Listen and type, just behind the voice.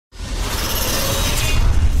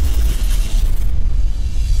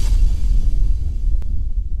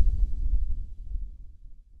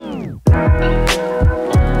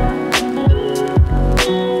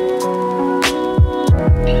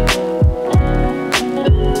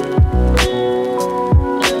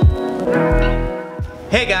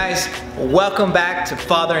Welcome back to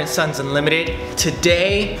Father and Sons Unlimited.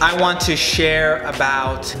 Today, I want to share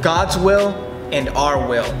about God's will and our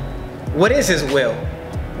will. What is His will?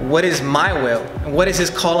 What is my will? And what is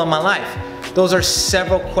His call on my life? Those are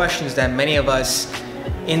several questions that many of us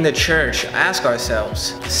in the church ask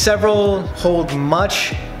ourselves. Several hold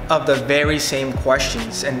much of the very same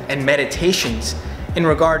questions and meditations in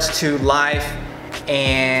regards to life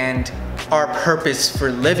and our purpose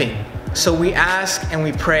for living. So we ask and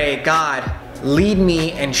we pray, God, lead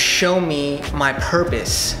me and show me my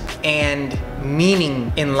purpose and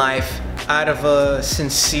meaning in life out of a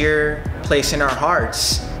sincere place in our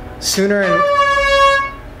hearts. Sooner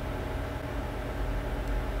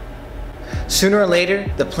or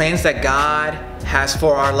later, the plans that God has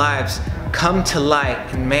for our lives come to light,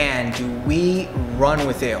 and man, do we run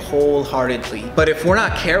with it wholeheartedly. But if we're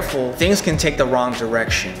not careful, things can take the wrong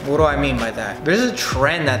direction. What do I mean by that? There's a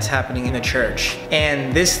trend that's happening in the church,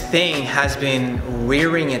 and this thing has been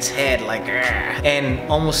rearing its head like, and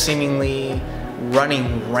almost seemingly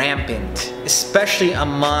running rampant, especially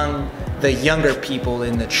among the younger people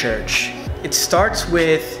in the church. It starts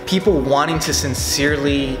with people wanting to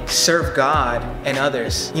sincerely serve God and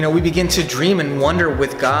others. You know, we begin to dream and wonder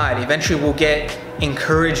with God. Eventually we'll get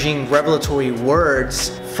encouraging revelatory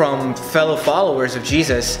words from fellow followers of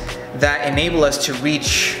Jesus that enable us to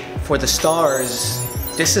reach for the stars.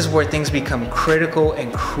 This is where things become critical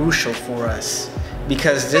and crucial for us,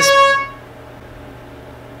 because this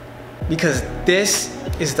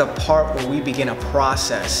is the part where we begin a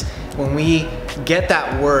process. When we get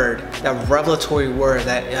that word, that revelatory word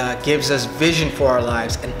that gives us vision for our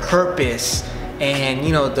lives and purpose, and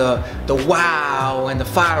you know, the wow and the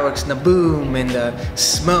fireworks and the boom and the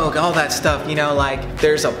smoke, all that stuff, you know, like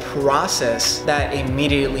there's a process that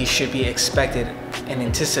immediately should be expected and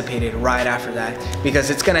anticipated right after that, because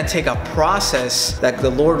it's gonna take a process that the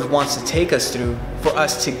Lord wants to take us through for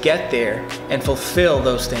us to get there and fulfill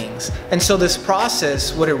those things. And so this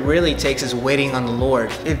process, what it really takes is waiting on the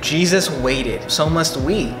Lord. If Jesus waited, so must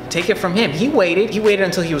we. Take it from Him. He waited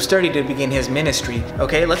until He was 30 to begin His ministry.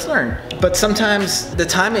 Okay, let's learn. But sometimes the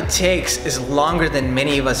time it takes is longer than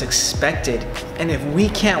many of us expected. And if we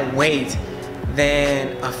can't wait,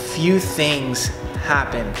 then a few things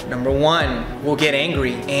happen. Number one, we'll get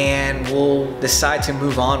angry and we'll decide to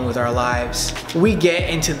move on with our lives. We get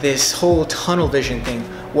into this whole tunnel vision thing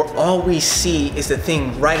where all we see is the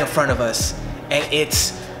thing right in front of us, and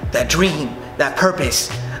it's that dream, that purpose,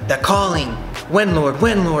 that calling. When, Lord,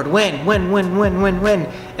 when, Lord, when?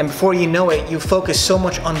 And before you know it, you focus so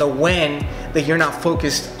much on the when that you're not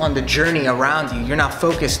focused on the journey around you. You're not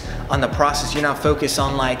focused on the process. You're not focused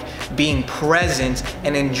on like being present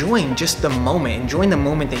and enjoying just the moment, enjoying the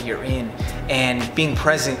moment that you're in and being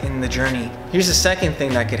present in the journey. Here's the second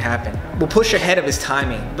thing that could happen. We'll push ahead of His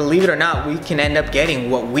timing. Believe it or not, we can end up getting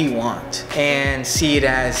what we want and see it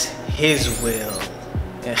as His will.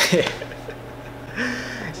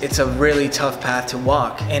 It's a really tough path to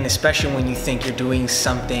walk, and especially when you think you're doing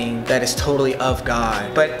something that is totally of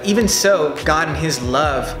God. But even so, God in His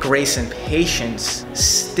love, grace, and patience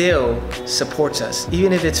still supports us,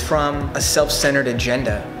 even if it's from a self-centered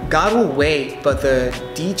agenda. God will wait, but the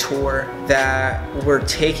detour that we're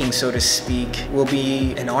taking, so to speak, will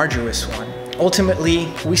be an arduous one.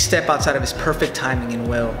 Ultimately, we step outside of His perfect timing and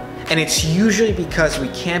will. And it's usually because we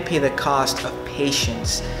can't pay the cost of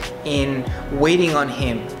patience in waiting on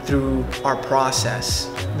Him through our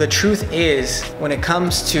process. The truth is, when it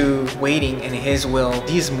comes to waiting in His will,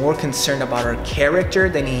 He is more concerned about our character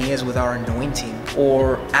than He is with our anointing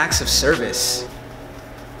or acts of service.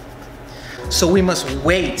 So we must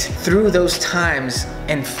wait through those times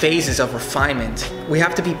and phases of refinement. We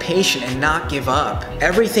have to be patient and not give up.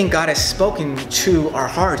 Everything God has spoken to our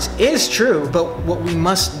hearts is true, but what we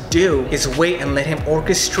must do is wait and let Him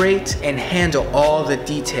orchestrate and handle all the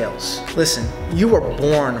details. Listen, you were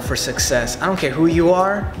born for success. I don't care who you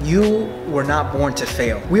are, you were not born to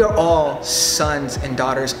fail. We are all sons and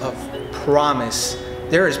daughters of promise.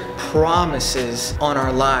 There is promises on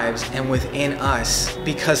our lives and within us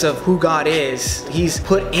because of who God is. He's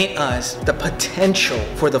put in us the potential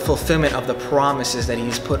for the fulfillment of the promises that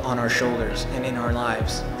He's put on our shoulders and in our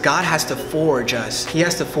lives. God has to forge us. He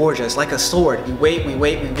has to forge us like a sword. We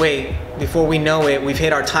wait. Before we know it, we've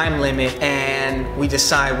hit our time limit and we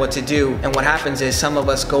decide what to do. And what happens is some of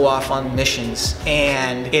us go off on missions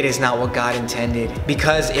and it is not what God intended,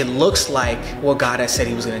 because it looks like what God has said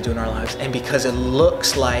He was going to do in our lives. And because it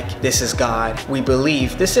looks like this is God, we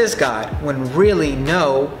believe this is God, when really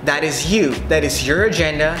no, that is you. That is your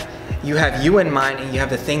agenda. You have you in mind and you have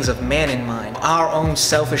the things of man in mind. Our own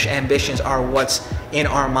selfish ambitions are what's in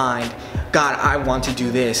our mind. God, I want to do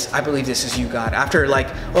this. I believe this is you, God. After like,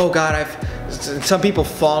 oh God, some people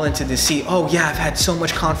fall into deceit. Oh yeah, I've had so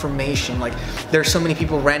much confirmation. Like there's so many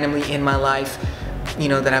people randomly in my life, you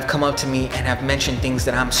know, that have come up to me and have mentioned things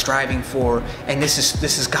that I'm striving for. And this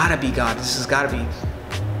has gotta be God. This has gotta be.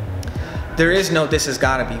 There is no this has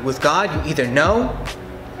gotta be. With God, you either know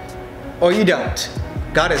or you don't.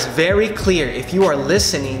 God is very clear. If you are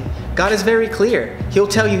listening, God is very clear. He'll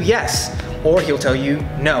tell you yes, or he'll tell you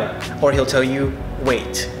no, or he'll tell you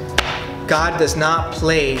wait. God does not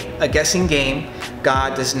play a guessing game.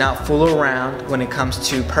 God does not fool around when it comes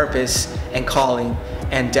to purpose and calling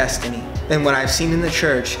and destiny. And what I've seen in the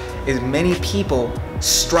church is many people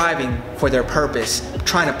striving for their purpose,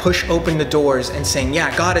 trying to push open the doors and saying,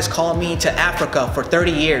 yeah, God has called me to Africa for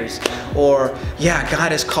 30 years. Or yeah,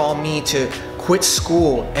 God has called me to quit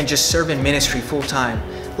school and just serve in ministry full time.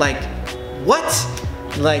 Like, what?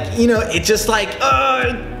 Like, you know, it just like,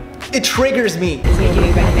 it triggers me.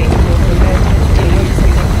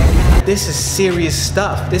 This is serious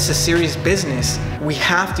stuff. This is serious business. We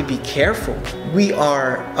have to be careful. We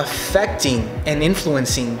are affecting and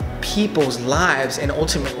influencing people's lives and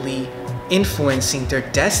ultimately influencing their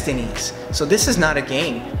destinies. So this is not a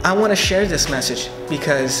game. I want to share this message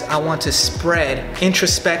because I want to spread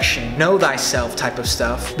introspection, know thyself type of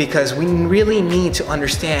stuff, because we really need to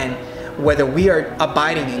understand whether we are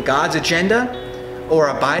abiding in God's agenda or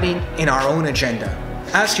abiding in our own agenda.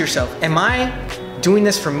 Ask yourself, am I doing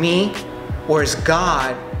this for me, or is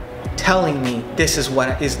God telling me this is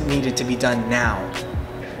what is needed to be done now?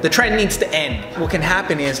 The trend needs to end. What can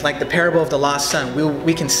happen is, like the parable of the lost son,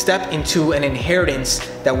 we can step into an inheritance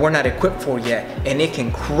that we're not equipped for yet, and it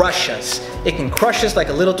can crush us. It can crush us like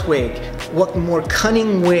a little twig. What more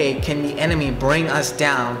cunning way can the enemy bring us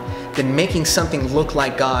down than making something look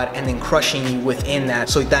like God and then crushing you within that,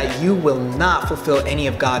 so that you will not fulfill any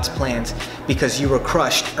of God's plans because you were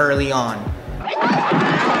crushed early on.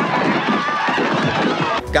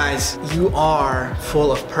 Guys, you are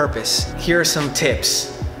full of purpose. Here are some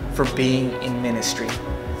tips for being in ministry.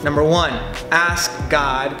 Number 1, ask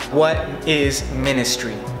God, what is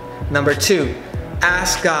ministry? Number 2,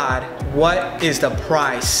 ask God, what is the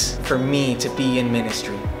price for me to be in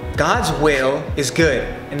ministry? God's will is good,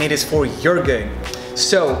 and it is for your good.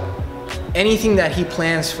 So anything that He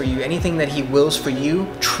plans for you, anything that He wills for you,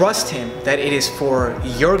 trust Him that it is for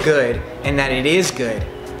your good and that it is good.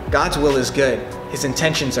 God's will is good. His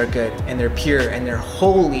intentions are good, and they're pure, and they're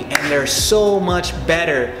holy, and they're so much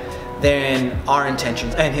better than our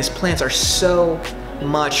intentions. And His plans are so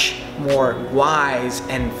much more wise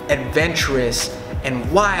and adventurous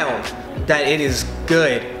and wild that it is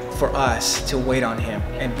good for us to wait on Him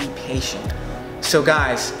and be patient. So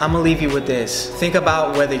guys, I'm gonna leave you with this. Think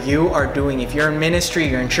about whether you are doing, if you're in ministry,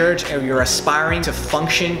 you're in church, or you're aspiring to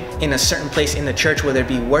function in a certain place in the church, whether it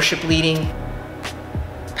be worship leading,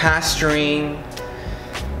 pastoring.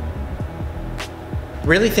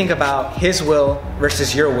 Really think about His will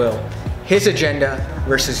versus your will, His agenda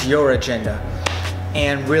versus your agenda,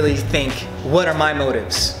 and really think, what are my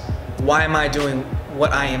motives? Why am I doing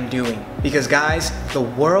what I am doing? Because guys, the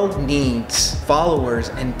world needs followers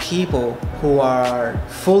and people who are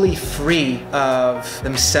fully free of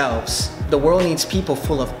themselves. The world needs people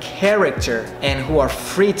full of character and who are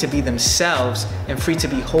free to be themselves and free to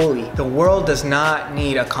be holy. The world does not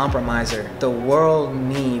need a compromiser. The world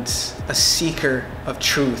needs a seeker of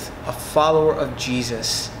truth, a follower of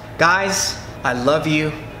Jesus. Guys, I love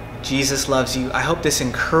you. Jesus loves you. I hope this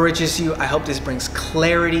encourages you. I hope this brings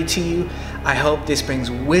clarity to you. I hope this brings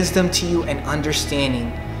wisdom to you and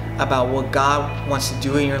understanding about what God wants to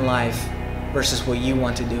do in your life versus what you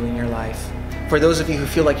want to do in your life. For those of you who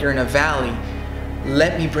feel like you're in a valley,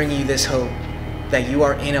 let me bring you this hope that you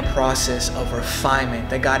are in a process of refinement,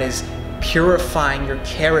 that God is purifying your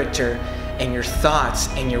character and your thoughts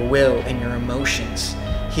and your will and your emotions.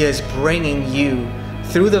 He is bringing you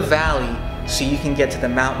through the valley so you can get to the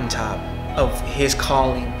mountaintop of His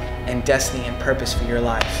calling and destiny and purpose for your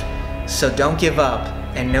life. So don't give up,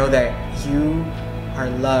 and know that you are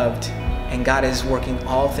loved and God is working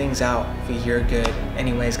all things out for your good.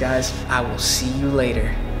 Anyways, guys, I will see you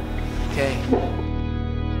later. Okay?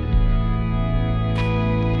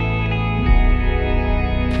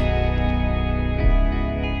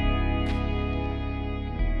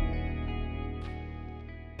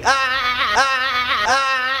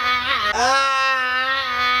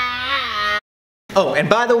 Oh, and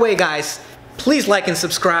by the way, guys, please like and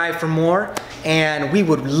subscribe for more, and we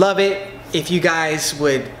would love it if you guys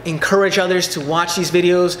would encourage others to watch these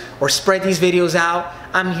videos or spread these videos out.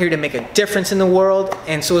 I'm here to make a difference in the world,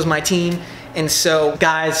 and so is my team. And so,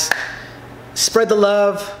 guys, spread the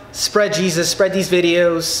love, spread Jesus, spread these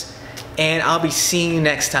videos, and I'll be seeing you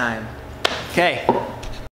next time. Okay.